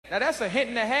Now that's a hint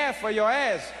and a half for your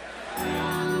ass.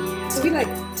 So we like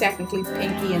technically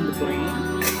Pinky and the Brain.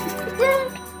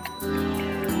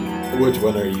 Which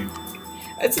one are you?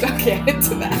 Let's not get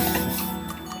into that.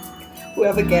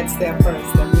 Whoever gets there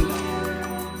first, then we know.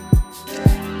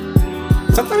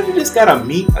 Sometimes you just gotta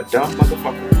meet a dumb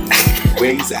motherfucker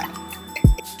where he's at.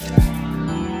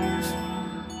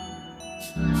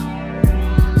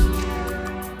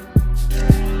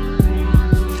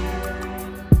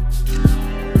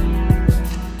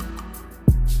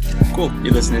 Cool.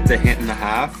 You're listening to Hint and a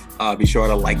Half. Be sure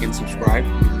to like and subscribe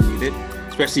if you need it.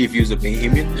 Especially if you're a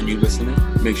Bahamian and you listening.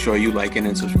 Make sure you liking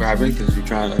and subscribing because you're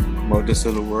trying to promote this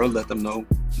to the world. Let them know,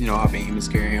 how Bahamians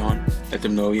carry on. Let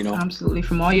them know, Absolutely.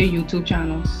 From all your YouTube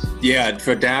channels. Yeah,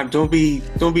 for damn, don't be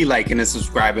liking and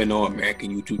subscribing no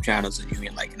American YouTube channels and you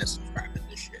ain't liking and subscribing to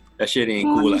this shit. That shit ain't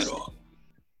cool at all.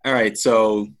 All right,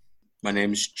 so my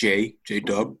name is J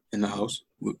Dub in the house.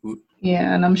 Woot, woot.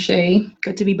 Yeah, and I'm Shay.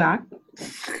 Good to be back.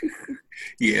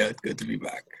 Yeah, it's good to be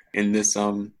back. In this,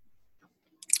 how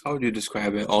would you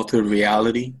describe it? Altered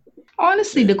reality?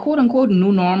 Honestly, the quote-unquote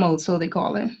new normal, so they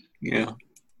call it. Yeah.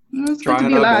 It's good to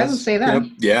be alive, I'll say that.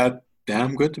 Yep. Yeah,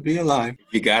 damn good to be alive.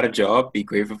 If you got a job, be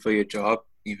grateful for your job.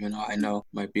 Even though I know it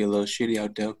might be a little shitty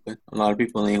out there, but a lot of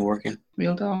people ain't working.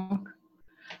 Real talk.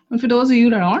 And for those of you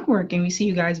that aren't working, we see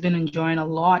you guys been enjoying a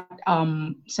lot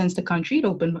since the country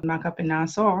opened back up in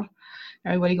Nassau.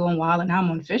 Everybody going wild and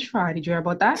ham on Fish Fry. Did you hear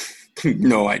about that?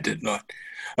 No, I did not.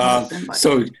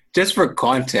 So just for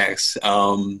context,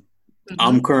 I'm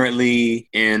currently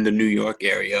in the New York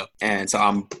area, and so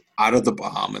I'm out of the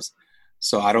Bahamas.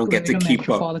 So I don't get to keep up.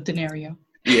 Metropolitan area.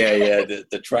 Yeah,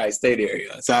 the tri-state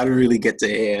area. So I don't really get to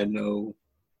hear no,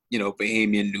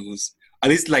 Bahamian news.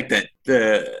 At least like the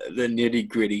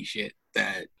nitty-gritty shit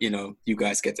that, you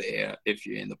guys get to hear if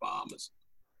you're in the Bahamas.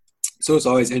 So it's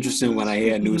always interesting when I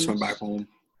hear news from back home.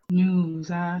 News.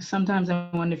 Sometimes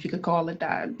I wonder if you could call it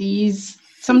that.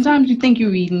 Sometimes you think you're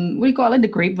reading, what do you call it, the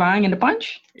grapevine and the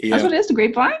punch? Yeah. That's what it is, the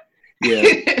grapevine?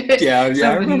 Yeah,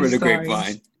 I remember the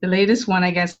grapevine. The latest one,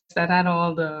 I guess, that had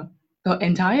all the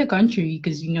entire country,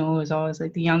 because, it's always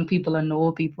like the young people and the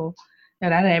old people,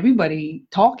 that had everybody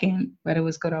talking, whether it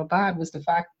was good or bad, was the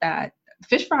fact that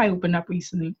Fish Fry opened up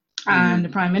recently. And the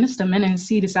Prime Minister,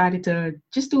 Menancy, decided to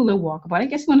just do a little walkabout. I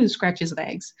guess he wanted to scratch his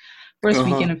legs. First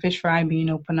weekend of Fish Fry being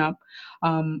open up,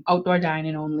 outdoor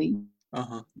dining only.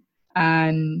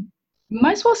 And you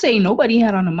might as well say nobody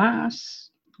had on a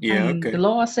mask. Yeah, and okay. The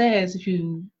law says if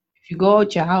you go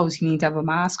out your house, you need to have a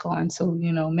mask on. So,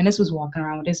 Menace was walking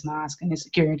around with his mask and his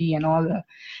security, and all the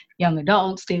young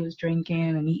adults, they was drinking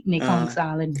and eating their conch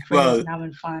salad and friends and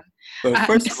having fun. But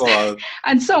first of all...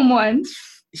 And someone...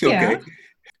 Okay. Yeah.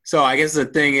 So I guess the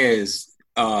thing is,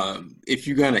 if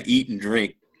you're going to eat and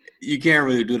drink, you can't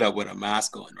really do that with a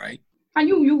mask on, right? And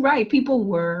you're right. People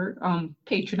were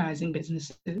patronizing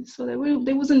businesses, so they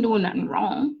wasn't doing nothing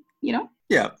wrong,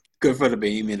 Yeah, good for the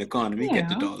Bahamian economy, Yeah. get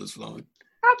the dollars flowing.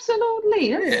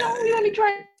 Absolutely. We only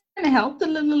trying to help the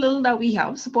little that we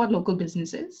have, support local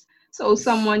businesses. So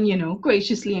someone,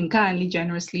 graciously and kindly,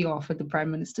 generously offered the Prime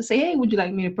Minister, say, hey, would you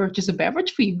like me to purchase a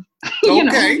beverage for you?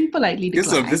 Okay. Politely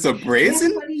declined. This a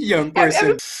brazen young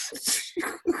person.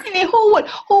 Hey,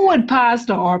 who would pass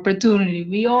the opportunity?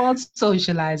 We all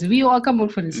socialize. We all come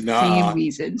out for the same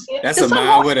reasons. That's a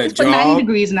man with a job. 90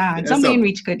 degrees now. Somebody in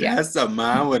reach good, yeah. That's a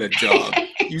man with a job.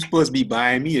 You supposed to be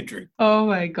buying me a drink. Oh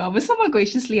my God. But someone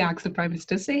graciously asked the Prime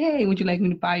Minister, say, hey, would you like me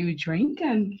to buy you a drink?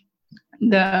 And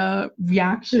the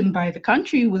reaction by the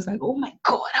country was like, oh my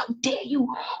God, how dare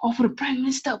you offer the Prime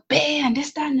Minister a beer and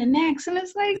this, that, and the next. And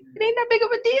it's like, it ain't that big of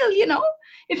a deal,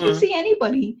 If you see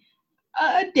anybody,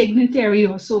 a dignitary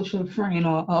or social friend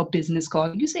or a business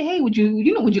call, you say, hey, would you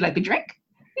like a drink?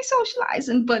 They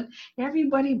socializing, but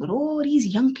everybody, but all these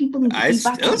young people. I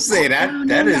still say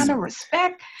that is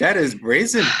respect. That is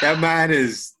brazen. That man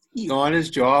he on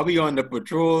his job. He on the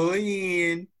patrol.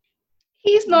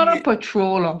 He's not a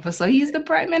patrol officer. He's the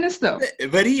Prime Minister.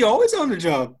 But he always on the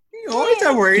job. He always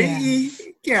at work. Yeah. He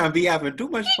can't be having too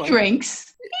much fun. He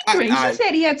drinks. He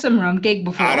said he had some rum cake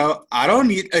before. I don't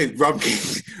need rum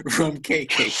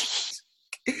cake.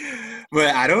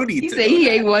 But I don't need. He said he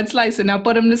ate one slice and I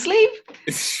put him to sleep.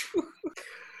 So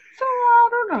I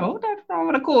don't know. That's wrong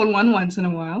with a cold one once in a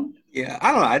while. Yeah,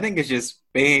 I don't know. I think it's just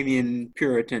Bahamian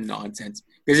Puritan nonsense.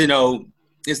 Because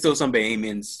there's still some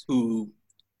Bahamians who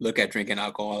look at drinking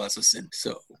alcohol as a sin.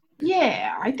 So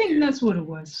yeah, I think that's what it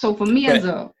was. So for me,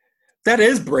 that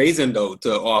is brazen though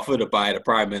to offer to buy the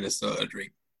Prime Minister a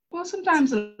drink. Well,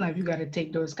 sometimes in life you got to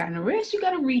take those kind of risks. You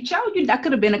got to reach out. That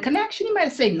could have been a connection. You might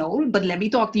have said no, but let me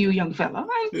talk to you, young fella.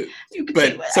 Right? You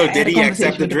could so did he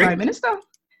accept the drink? Prime Minister.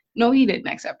 No, he didn't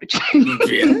accept the challenge.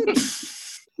 Yeah.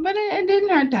 But it didn't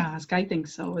hurt to ask. I think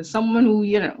so. As someone who,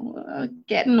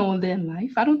 getting older in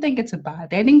life, I don't think it's a bad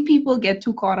thing. I think people get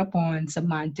too caught up on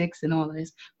semantics and all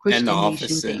this And the Christian nation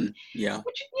office thing. and yeah.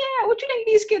 What you think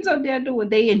these kids out there doing?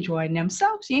 They enjoying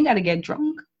themselves. You ain't got to get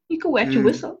drunk. You can wet your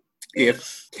whistle.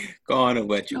 If go on and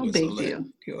wet your No whistle. big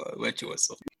deal. Wet your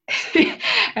whistle.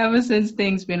 Ever since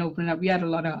things been opening up, we had a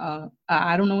lot of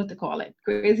I don't know what to call it,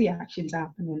 crazy actions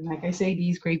happening. Like I say,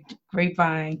 these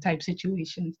grapevine type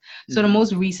situations. So the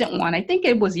most recent one, I think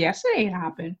it was yesterday it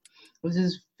happened, was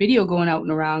this video going out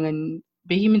and around, and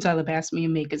Bahamians are the best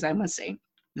meme makers, I must say.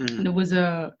 There was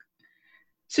a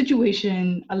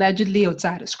situation allegedly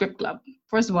outside a script club.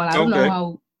 First of all, I don't know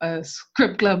how a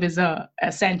script club is a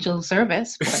essential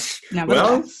service, but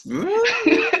nevertheless.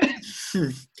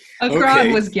 A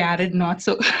crowd was gathered, not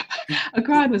so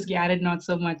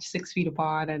much 6 feet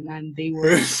apart, and they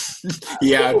were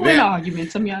people were in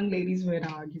argument. Some young ladies were in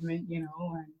argument,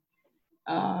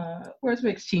 and words were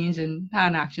exchanged and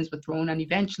hand actions were thrown, and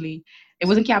eventually it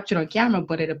wasn't captured on camera,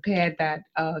 but it appeared that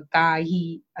a guy,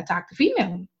 he attacked a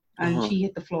female, and she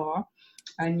hit the floor,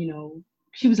 and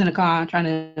she was in a car trying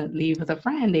to leave with a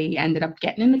friend. They ended up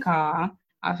getting in the car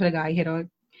after the guy hit her,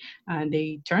 and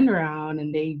they turned around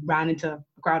and they ran into a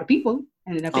crowd of people,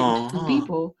 ended up hitting 2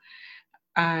 people,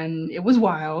 and it was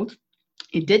wild.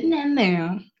 It didn't end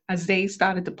there as they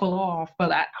started to pull off,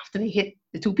 but after they hit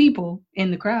the 2 people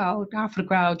in the crowd, half of the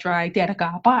crowd tried to tear the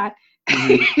car apart.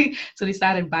 So they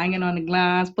started banging on the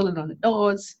glass, pulling on the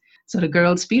doors. So the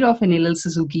girls speed off in a little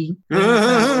Suzuki.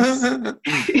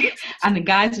 And the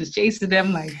guys was chasing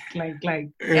them like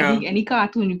any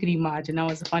cartoon you could imagine. That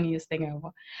was the funniest thing ever. And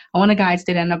one of the guys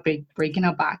did end up breaking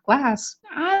a back glass.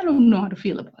 I don't know how to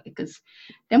feel about it, because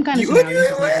them kind of scenarios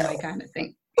is never my kind of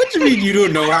thing. What you mean you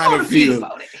don't know how to feel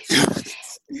about it?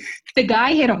 The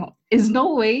guy hit her. There's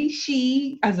no way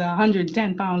she, as a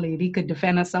 110-pound lady, could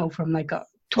defend herself from like a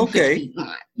 2 feet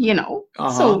line,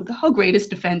 So her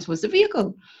greatest defense was the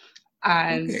vehicle.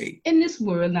 And in this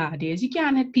world nowadays, you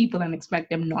can't hit people and expect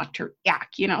them not to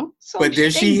react, So but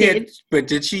did she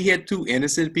hit 2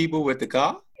 innocent people with the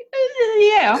car?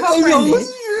 Yeah,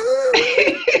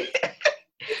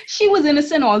 she was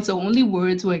innocent also. Only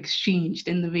words were exchanged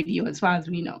in the video, as far as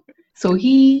we know. So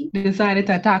he decided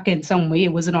to attack her in some way.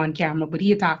 It wasn't on camera, but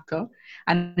he attacked her.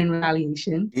 And in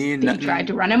retaliation, he tried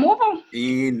to run him over.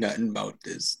 Ain't nothing about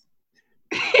this.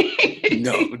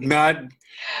 No.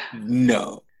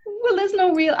 Well, there's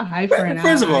no real eye for an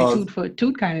eye, tooth for a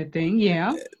tooth kind of thing,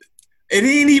 yeah. It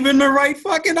ain't even the right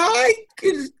fucking eye.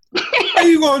 How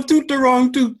you gonna toot the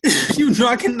wrong tooth? You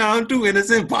knocking down 2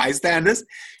 innocent bystanders?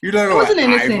 You don't know. It wasn't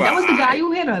innocent. That was the guy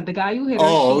who hit her.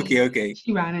 Oh, okay.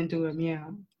 She ran into him, yeah.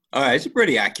 All right, she's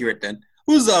pretty accurate then.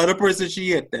 Who's the other person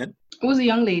she hit then? It was a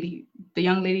young lady. The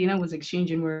young lady, was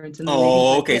exchanging words. And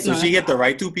okay. So she hit the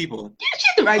right 2 people. Yeah, she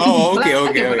hit the right 2 people.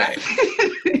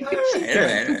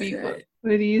 Okay. People.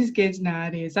 With these kids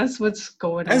nowadays, that's what's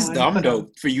going on. That's dumb though,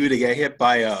 for you to get hit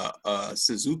by a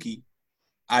Suzuki.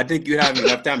 I think you'd have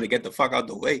enough time to get the fuck out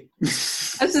the way.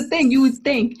 That's the thing, you would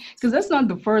think, because that's not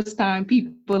the first time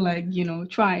people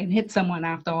try and hit someone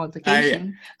after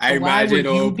altercation. I imagine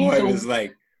old boy was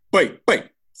like, wait,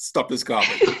 stop this car,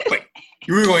 wait.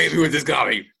 You were going to hit me with this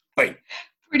car, wait.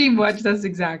 Pretty much, that's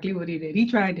exactly what he did. He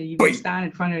tried to even stand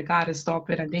in front of the car to stop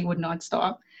it, and they would not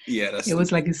stop. Yeah, it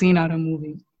was like a scene out of a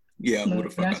movie. Yeah,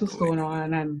 that's what's going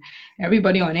on, and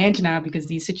everybody on edge now because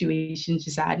these situations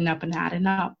just adding up.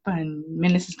 And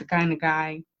Menace is the kind of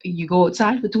guy, you go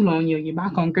outside for too long, you're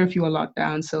back on curfew or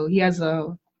lockdown. So he has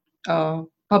a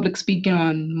public speaking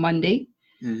on Monday,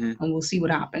 and we'll see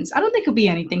what happens. I don't think it'll be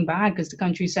anything bad because the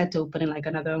country's set to open in like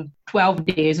another 12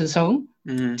 days or so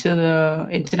to the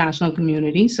international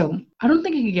community. So I don't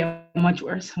think it could get much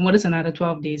worse. What is another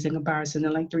 12 days in comparison to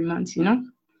like 3 months,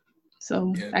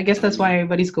 So I guess that's why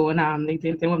everybody's going on. They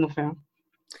want to film.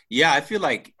 Yeah, I feel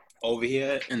like over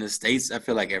here in the States, I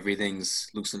feel like everything's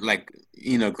loose. Like,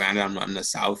 granted, I'm not in the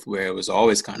South where it was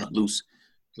always kind of loose.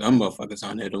 Some motherfuckers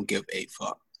on there don't give a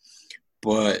fuck.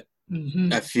 But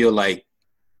I feel like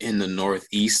in the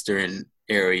northeastern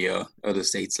area of the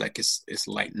States, like it's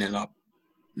lightening up.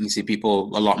 You see a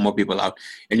lot more people out.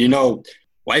 And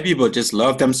white people just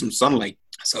love them some sunlight.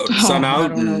 So the sun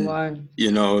out, and,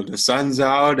 the sun's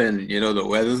out, and the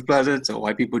weather's pleasant. So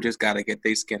white people just gotta get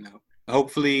their skin out.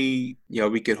 Hopefully,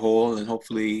 we could hold, and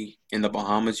hopefully in the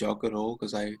Bahamas y'all could hold,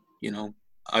 because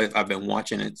I've been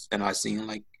watching it, and I've seen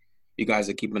like you guys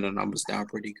are keeping the numbers down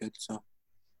pretty good. So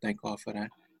thank God for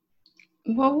that.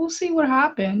 Well, we'll see what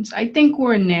happens. I think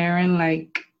we're nearing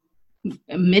like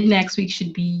mid next week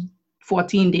should be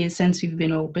 14 days since we've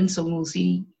been open, so we'll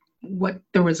see what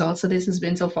the results of this has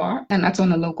been so far, and that's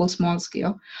on a local small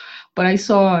scale. But I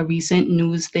saw a recent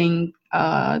news thing.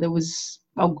 There was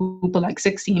a group of like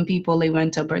 16 people. They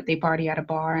went to a birthday party at a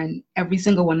bar, and every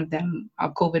single one of them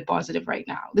are COVID positive right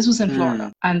now. This was in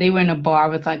Florida, and they were in a bar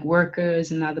with like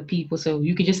workers and other people. So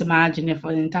you could just imagine if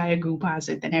an entire group has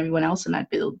it, then everyone else in that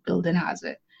building has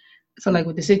it. So like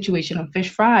with the situation of Fish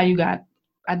Fry, you got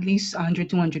at least 100,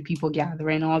 200 people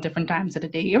gathering all different times of the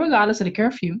day, regardless of the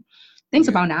curfew. Things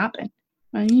are bound to happen.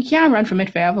 I mean, you can't run from it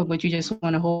forever, but you just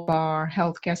want to hope our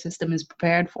healthcare system is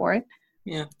prepared for it.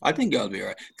 Yeah, I think you'll be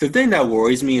right. The thing that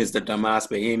worries me is the dumbass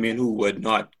Bahamian who would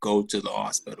not go to the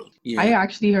hospital. Yeah. I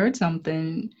actually heard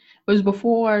something. It was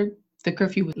before the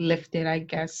curfew was lifted, I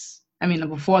guess. I mean,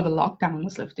 before the lockdown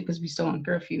was lifted, because we're still on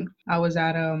curfew. I was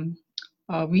at a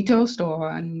retail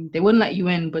store, and they wouldn't let you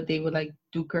in, but they would like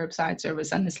do curbside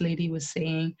service. And this lady was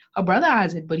saying her brother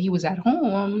has it, but he was at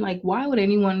home. I'm like, why would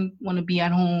anyone want to be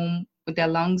at home with their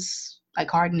lungs like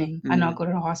hardening and not go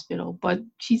to the hospital? But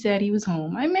she said he was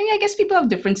home. I mean, I guess people have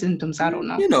different symptoms. I don't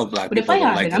know. You know, black but people. But if I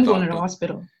have like it, I'm going to the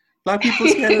hospital. Black people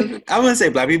scared. I wouldn't say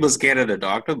black people scared of the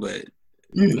doctor, but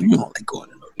you don't like going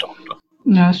to the doctor.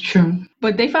 That's true.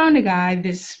 But they found a guy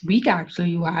this week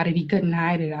actually who had it. He couldn't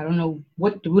hide it. I don't know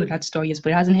what the root of that story is,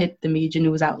 but it hasn't hit the major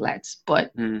news outlets.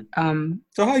 But so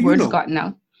how you word's know? gotten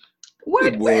out.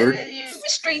 Word.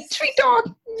 Street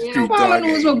dog. You know, all I know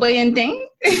is my thing.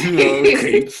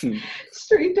 Okay.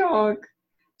 Street dog.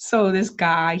 So this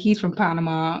guy, he's from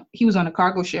Panama. He was on a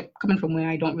cargo ship coming from where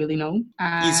I don't really know.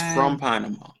 He's from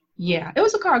Panama. Yeah, it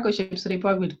was a cargo ship, so they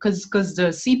probably because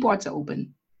the seaports are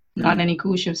open. Not any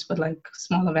cruise ships, but like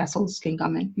smaller vessels can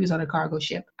come in. He was on a cargo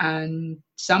ship, and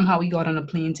somehow he got on a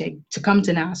plane to come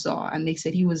to Nassau, and they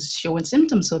said he was showing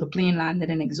symptoms. So the plane landed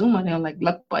in Exuma. They were like,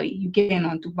 "Look, buddy, you getting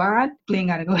on too bad. Plane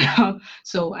gotta go down."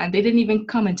 So, and they didn't even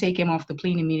come and take him off the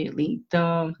plane immediately.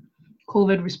 The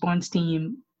COVID response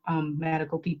team,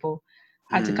 medical people,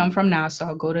 had to come from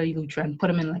Nassau, go to Eleuthera, and put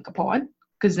him in like a pod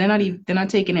because they're not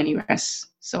taking any rest.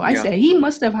 So I said he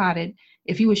must have had it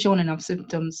if he was showing enough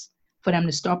symptoms for them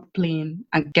to stop playing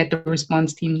and get the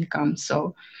response team to come.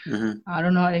 So I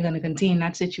don't know how they're going to contain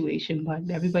that situation, but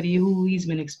everybody who he's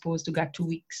been exposed to got 2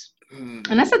 weeks. And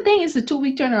that's the thing, it's a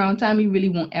 2-week turnaround time. You really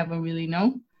won't ever really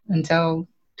know until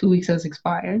 2 weeks has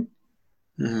expired.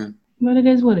 But it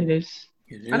is what it is.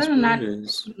 Other than that,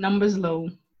 numbers low.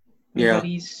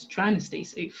 Everybody's trying to stay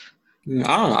safe. I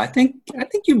don't know. I think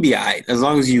you'll be alright as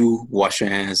long as you wash your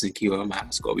hands and keep a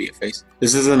mask over your face.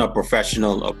 This isn't a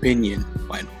professional opinion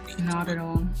by no means. Not at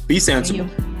all. Be sensible.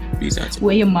 Be sensible.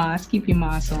 Wear your mask. Keep your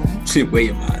mask on. Wear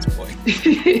your mask, boy.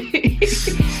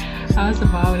 That's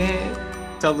about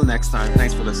it. Till the next time.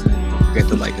 Thanks for listening. Don't forget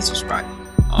to like and subscribe.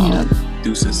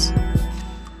 Deuces.